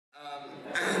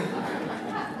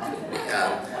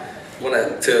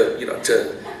want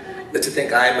to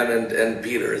thank Ayman and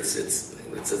Peter.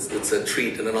 It's a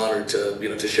treat and an honor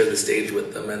to share the stage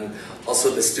with them, and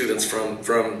also the students from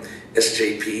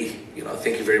SJP.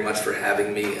 Thank you very much for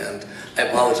having me, and I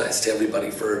apologize to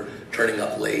everybody for turning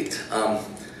up late.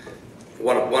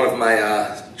 One of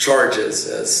my charges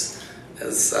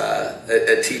as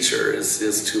a teacher is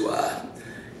to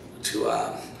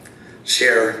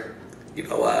share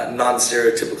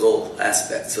non-stereotypical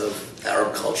aspects of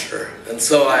Arab culture, and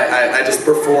so I just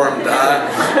performed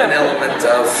an element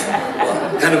of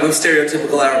kind of a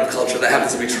stereotypical Arab culture that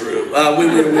happens to be true.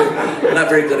 We're not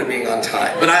very good at being on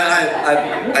time, but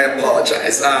I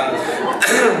apologize.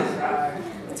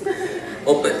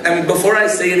 Well, but before I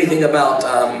say anything about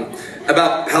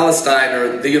Palestine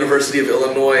or the University of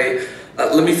Illinois,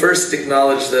 let me first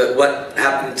acknowledge that what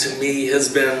happened to me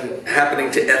has been happening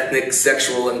to ethnic,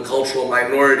 sexual, and cultural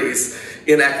minorities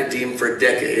in academia for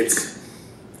decades.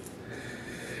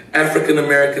 African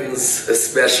Americans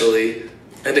especially,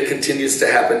 and it continues to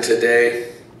happen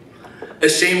today. A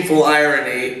shameful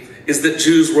irony is that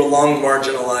Jews were long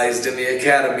marginalized in the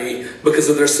academy because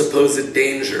of their supposed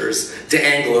dangers to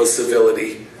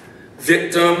Anglo-civility,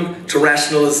 victim to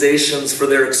rationalizations for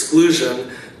their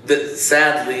exclusion that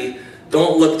sadly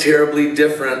don't look terribly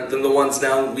different than the ones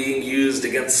now being used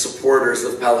against supporters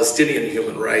of Palestinian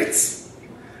human rights.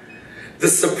 The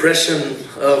suppression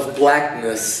of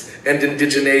blackness and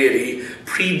indigeneity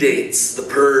predates the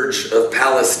purge of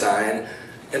Palestine,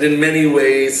 and in many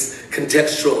ways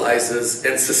contextualizes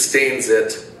and sustains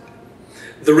it.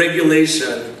 The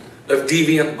regulation of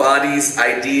deviant bodies,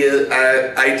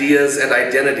 ideas, and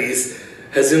identities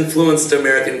has influenced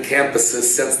American campuses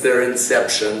since their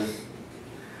inception.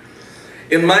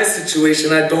 In my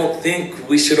situation, I don't think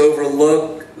we should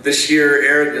overlook the sheer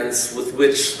arrogance with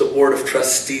which the Board of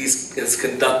Trustees has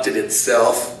conducted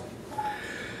itself.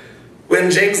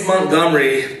 When James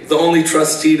Montgomery, the only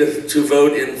trustee to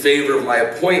vote in favor of my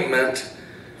appointment,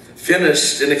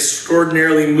 finished an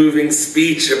extraordinarily moving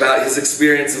speech about his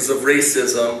experiences of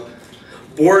racism,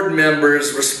 board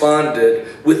members responded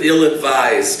with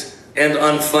ill-advised and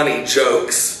unfunny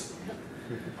jokes.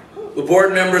 The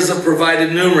board members have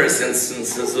provided numerous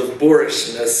instances of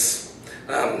boorishness.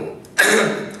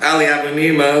 Ali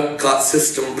Abunima caught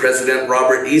system president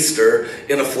Robert Easter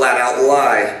in a flat-out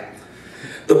lie.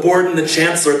 The board and the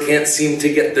chancellor can't seem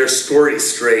to get their story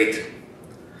straight.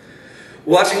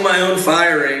 Watching my own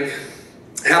firing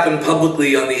happen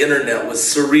publicly on the internet was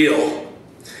surreal,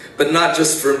 but not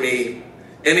just for me.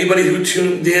 Anybody who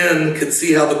tuned in could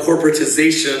see how the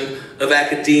corporatization of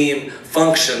academia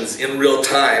functions in real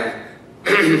time.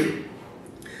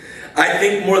 I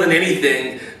think more than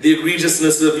anything, the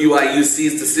egregiousness of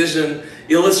UIUC's decision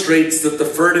illustrates that the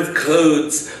furtive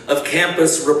codes of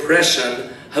campus repression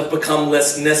have become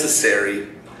less necessary.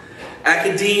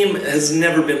 Academia has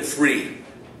never been free.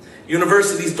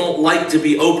 Universities don't like to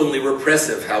be openly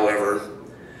repressive, however.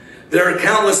 There are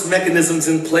countless mechanisms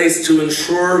in place to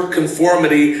ensure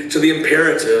conformity to the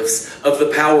imperatives of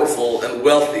the powerful and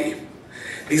wealthy.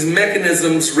 These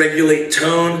mechanisms regulate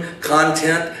tone,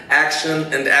 content,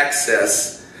 action, and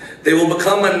access. They will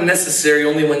become unnecessary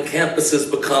only when campuses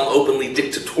become openly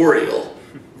dictatorial.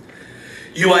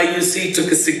 UIUC took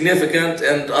a significant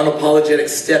and unapologetic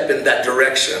step in that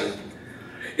direction.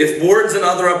 If boards and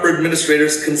other upper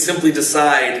administrators can simply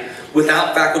decide,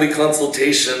 without faculty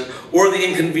consultation or the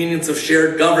inconvenience of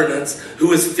shared governance,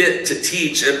 who is fit to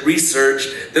teach and research,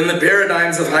 then the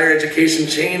paradigms of higher education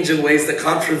change in ways that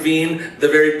contravene the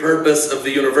very purpose of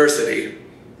the university.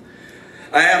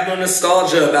 I have no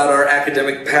nostalgia about our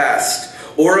academic past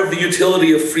or of the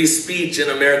utility of free speech in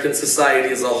American society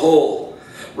as a whole.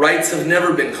 Rights have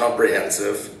never been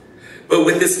comprehensive. But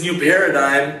with this new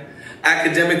paradigm,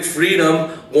 academic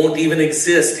freedom won't even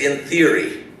exist in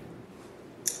theory.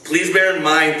 Please bear in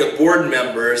mind that board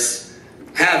members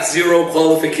have zero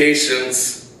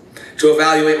qualifications to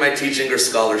evaluate my teaching or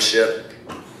scholarship.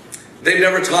 They've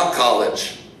never taught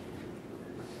college.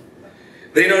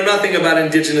 They know nothing about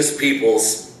indigenous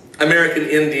peoples, American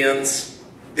Indians,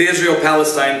 the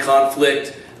Israel-Palestine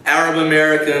conflict, Arab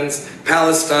Americans,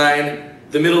 Palestine,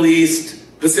 the Middle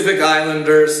East, Pacific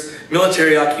Islanders,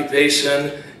 military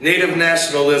occupation, Native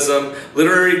nationalism,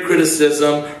 literary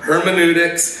criticism,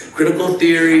 hermeneutics, critical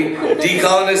theory,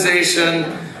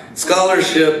 decolonization,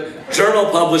 scholarship, journal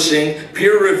publishing,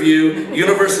 peer review,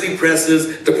 university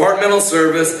presses, departmental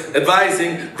service,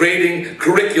 advising, grading,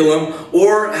 curriculum,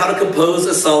 or how to compose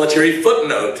a solitary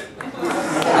footnote.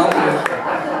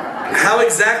 How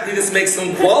exactly this makes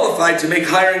them qualified to make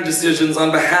hiring decisions on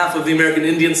behalf of the American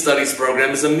Indian Studies program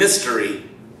is a mystery.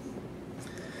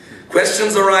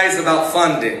 Questions arise about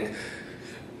funding,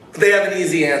 They have an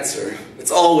easy answer.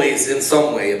 It's always in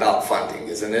some way about funding,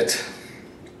 isn't it?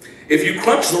 If you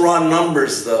crunch the raw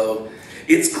numbers, though,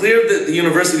 it's clear that the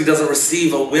university doesn't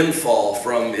receive a windfall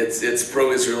from its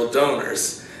pro-Israel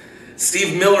donors.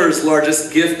 Steve Miller's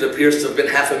largest gift appears to have been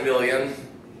 $500,000.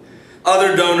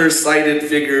 Other donors cited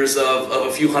figures of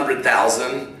a few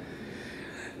 $100,000.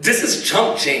 This is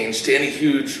chump change to any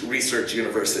huge research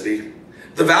university.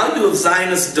 The value of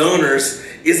Zionist donors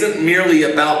isn't merely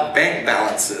about bank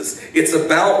balances. It's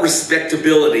about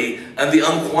respectability and the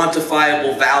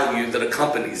unquantifiable value that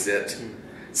accompanies it.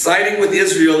 Siding with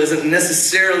Israel isn't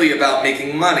necessarily about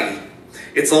making money.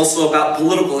 It's also about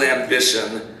political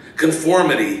ambition,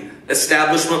 conformity,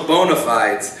 establishment bona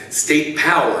fides, state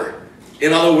power.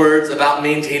 In other words, about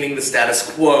maintaining the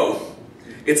status quo.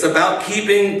 It's about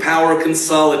keeping power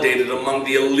consolidated among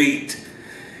the elite.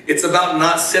 It's about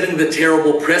not setting the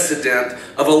terrible precedent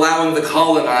of allowing the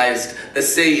colonized a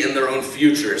say in their own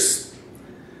futures.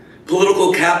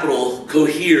 Political capital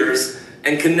coheres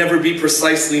and can never be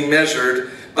precisely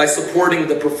measured by supporting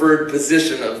the preferred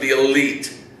position of the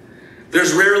elite.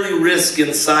 There's rarely risk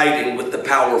in siding with the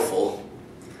powerful,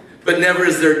 but never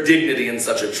is there dignity in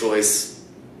such a choice.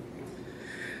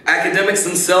 Academics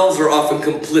themselves are often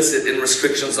complicit in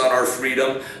restrictions on our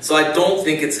freedom, so I don't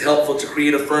think it's helpful to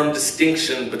create a firm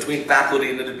distinction between faculty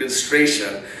and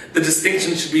administration. The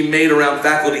distinction should be made around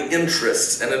faculty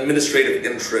interests and administrative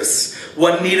interests.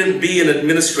 One needn't be an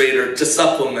administrator to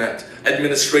supplement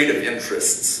administrative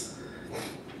interests.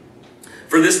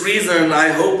 For this reason, I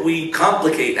hope we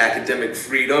complicate academic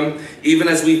freedom, even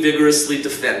as we vigorously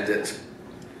defend it.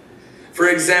 For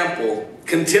example,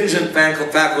 contingent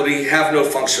faculty have no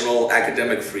functional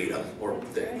academic freedom, or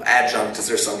adjunct as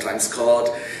they're sometimes called.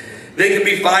 They can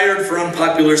be fired for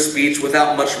unpopular speech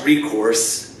without much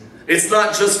recourse. It's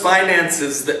not just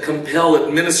finances that compel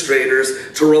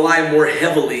administrators to rely more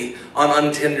heavily on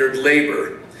untenured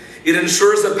labor. It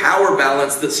ensures a power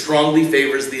balance that strongly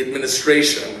favors the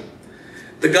administration.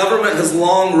 The government has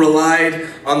long relied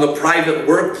on the private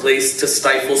workplace to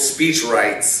stifle speech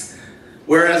rights.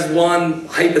 Whereas one,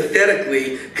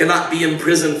 hypothetically, cannot be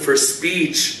imprisoned for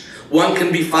speech, one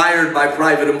can be fired by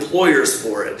private employers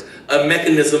for it, a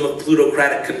mechanism of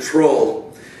plutocratic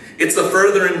control. It's a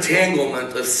further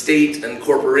entanglement of state and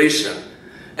corporation,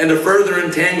 and a further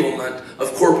entanglement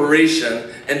of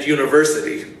corporation and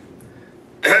university.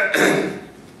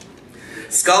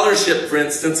 Scholarship, for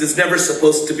instance, is never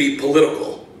supposed to be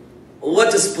political.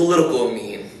 What does political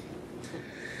mean?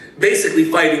 Basically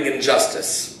fighting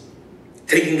injustice,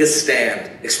 taking a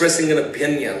stand, expressing an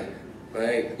opinion,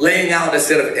 right? Laying out a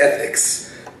set of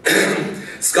ethics.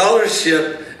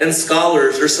 Scholarship and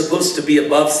scholars are supposed to be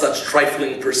above such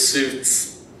trifling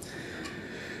pursuits.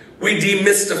 We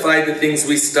demystify the things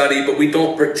we study, but we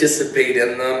don't participate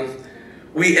in them.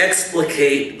 We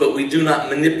explicate, but we do not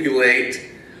manipulate.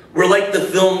 We're like the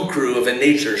film crew of a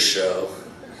nature show.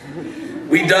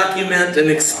 We document and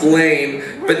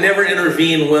explain, but never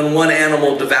intervene when one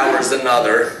animal devours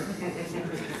another.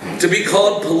 To be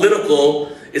called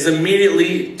political is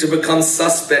immediately to become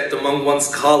suspect among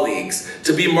one's colleagues,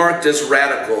 to be marked as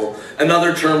radical,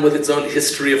 another term with its own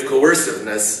history of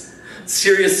coerciveness.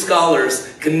 Serious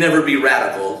scholars can never be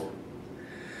radical.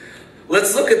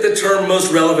 Let's look at the term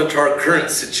most relevant to our current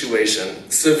situation,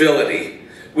 civility,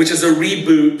 which is a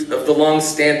reboot of the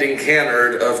long-standing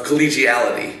canon of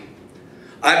collegiality.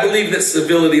 I believe that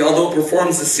civility, although it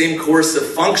performs the same coercive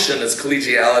function as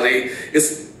collegiality,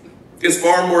 is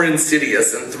far more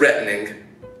insidious and threatening.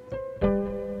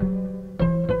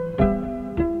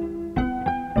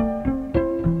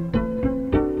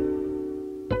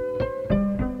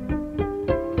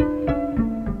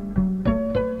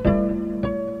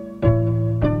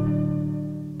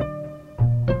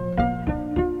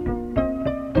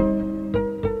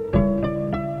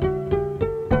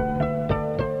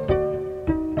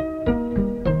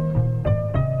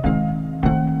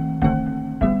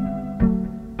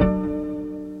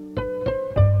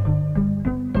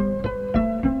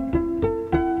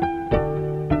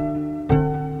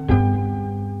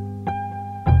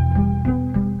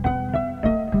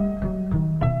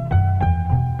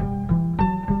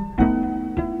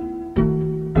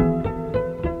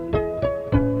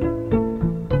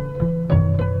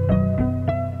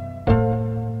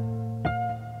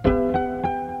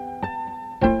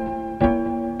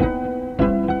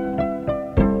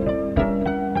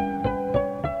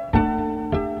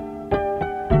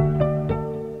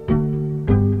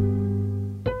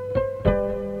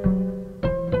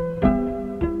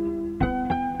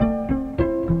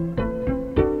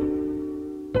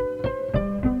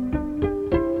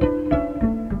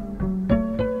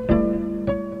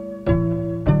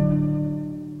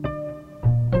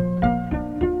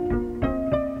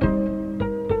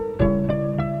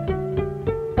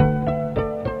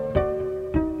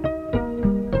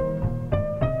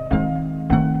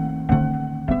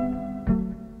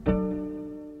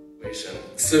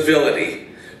 civility,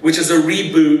 which is a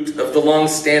reboot of the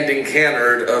long-standing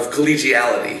canon of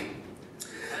collegiality.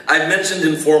 I've mentioned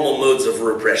informal modes of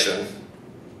repression.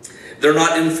 They're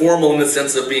not informal in the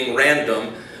sense of being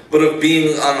random, but of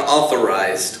being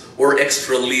unauthorized or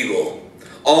extra-legal.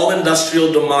 All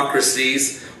industrial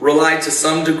democracies rely to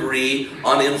some degree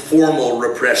on informal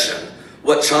repression,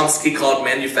 what Chomsky called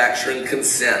manufacturing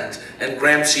consent, and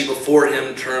Gramsci before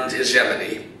him termed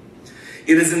hegemony.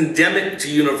 It is endemic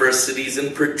to universities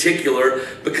in particular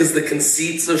because the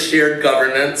conceits of shared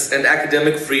governance and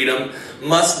academic freedom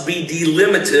must be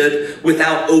delimited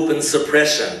without open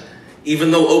suppression,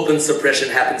 even though open suppression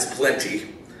happens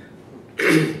plenty.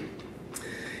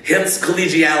 Hence,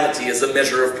 collegiality is a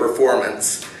measure of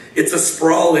performance. It's a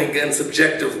sprawling and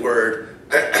subjective word,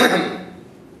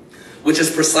 which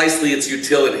is precisely its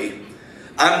utility.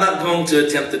 I'm not going to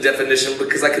attempt the definition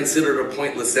because I consider it a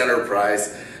pointless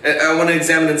enterprise. I want to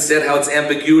examine instead how its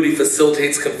ambiguity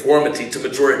facilitates conformity to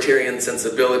majoritarian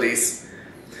sensibilities.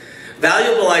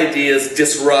 Valuable ideas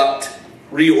disrupt,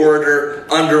 reorder,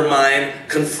 undermine,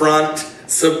 confront,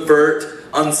 subvert,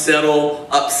 unsettle,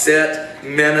 upset,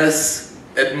 menace,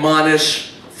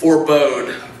 admonish,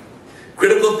 forebode.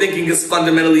 Critical thinking is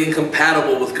fundamentally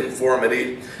incompatible with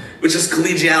conformity, which is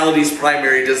collegiality's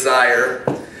primary desire.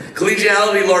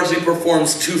 Collegiality largely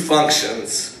performs two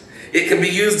functions. It can be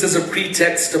used as a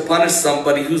pretext to punish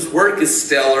somebody whose work is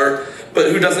stellar,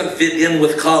 but who doesn't fit in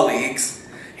with colleagues.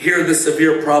 Here, the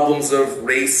severe problems of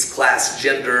race, class,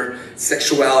 gender,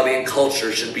 sexuality, and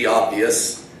culture should be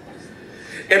obvious.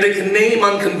 And it can name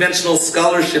unconventional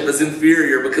scholarship as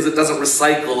inferior because it doesn't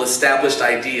recycle established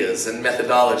ideas and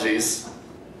methodologies.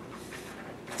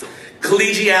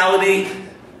 Collegiality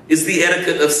is the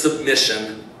etiquette of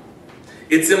submission.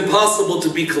 It's impossible to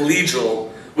be collegial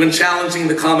when challenging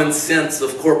the common sense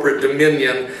of corporate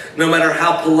dominion, no matter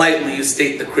how politely you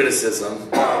state the criticism.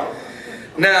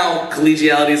 Now,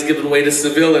 collegiality has given way to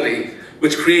civility,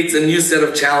 which creates a new set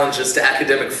of challenges to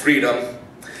academic freedom.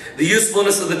 The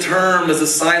usefulness of the term as a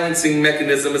silencing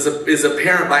mechanism is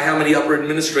apparent by how many upper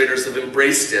administrators have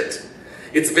embraced it.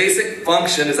 Its basic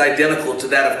function is identical to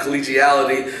that of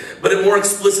collegiality, but it more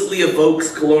explicitly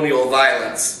evokes colonial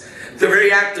violence. The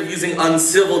very act of using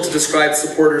uncivil to describe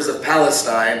supporters of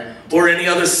Palestine or any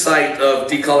other site of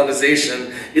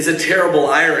decolonization is a terrible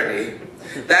irony.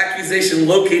 The accusation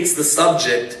locates the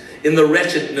subject in the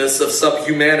wretchedness of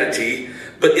subhumanity,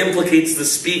 but implicates the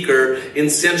speaker in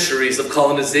centuries of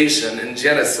colonization and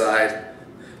genocide.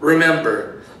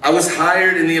 Remember, I was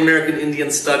hired in the American Indian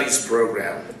Studies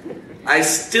program. I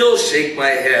still shake my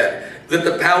head that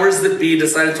the powers that be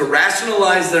decided to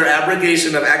rationalize their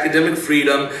abrogation of academic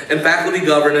freedom and faculty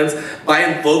governance by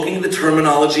invoking the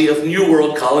terminology of New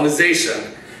World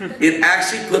colonization. It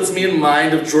actually puts me in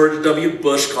mind of George W.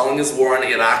 Bush calling his war on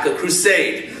Iraq a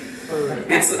crusade.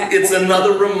 It's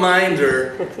another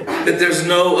reminder that there's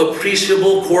no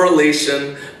appreciable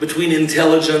correlation between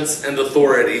intelligence and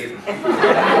authority.